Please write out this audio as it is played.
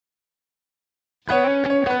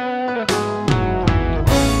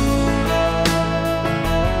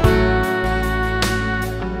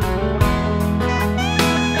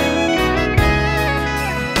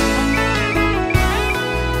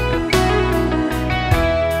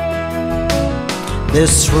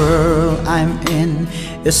This world I'm in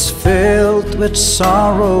is filled with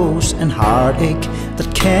sorrows and heartache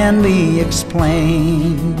that can't be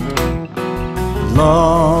explained.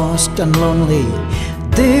 Lost and lonely,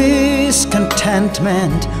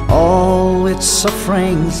 discontentment, all with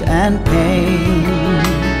sufferings and pain.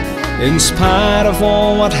 In spite of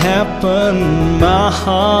all what happened, my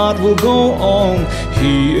heart will go on.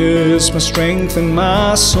 He is my strength and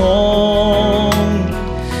my song.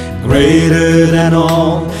 Greater than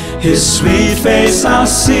all, His sweet face I'll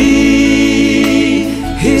see.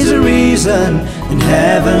 He's the reason in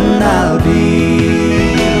heaven I'll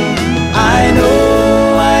be. I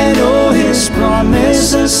know His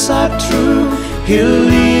promises are true. He'll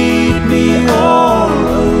lead me all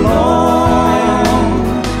along.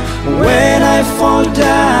 When I fall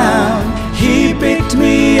down, He picked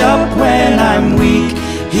me up. When I'm weak,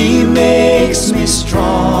 He makes me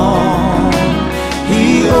strong.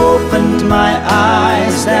 He opened my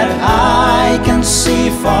eyes that I can see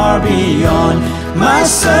far beyond my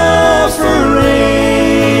suffering.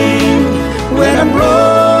 When I'm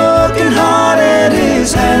broken hearted,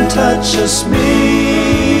 His hand touches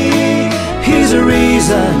me. He's the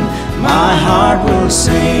reason my heart will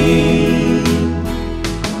sing.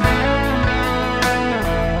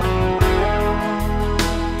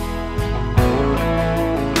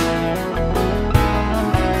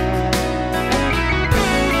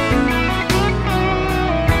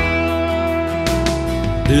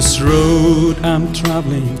 This road I'm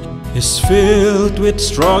traveling is filled with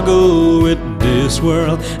struggle with this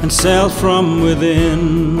world and self from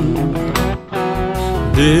within.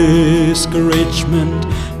 Discouragement,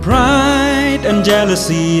 pride and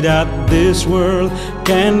jealousy that this world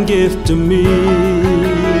can give to me.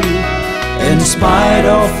 In spite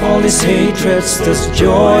of all these hatreds, there's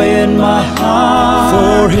joy in my heart.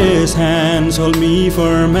 For His hands hold me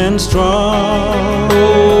firm and strong.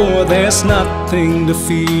 Oh, there's nothing to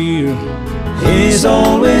fear. He's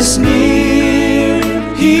always near.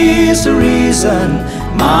 He's the reason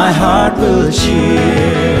my heart will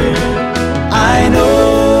cheer. I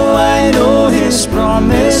know His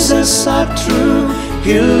promises are true.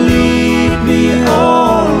 He'll lead me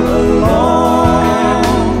all along.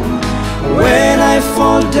 When I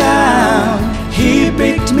fall down, He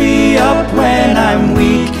picked me up. When I'm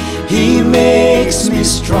weak, He makes me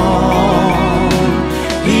strong.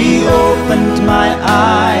 He opened my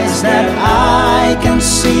eyes that I can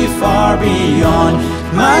see far beyond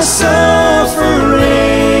my suffering.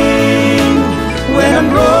 When I'm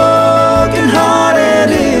broken hearted,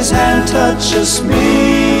 His hand touches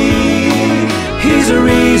me. He's the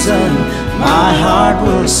reason my heart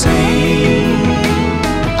will sing.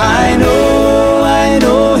 I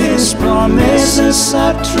know His promises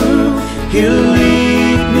are true. He'll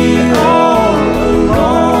lead me all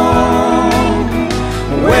along.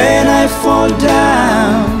 When I fall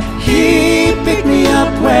down, He picked me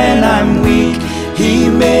up. When I'm weak, He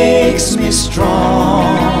makes me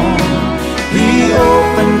strong. He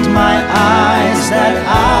opened my eyes that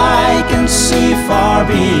I can see far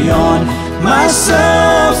beyond my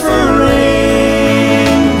suffering.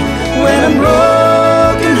 When I'm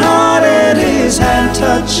broken hearted, His hand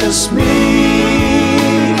touches me.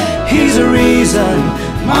 He's the reason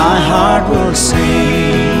my heart will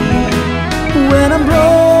sing. When I'm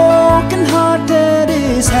broken hearted,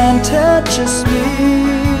 His hand touches me.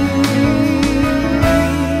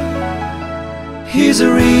 He's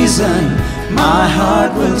the reason my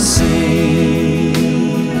heart will sing.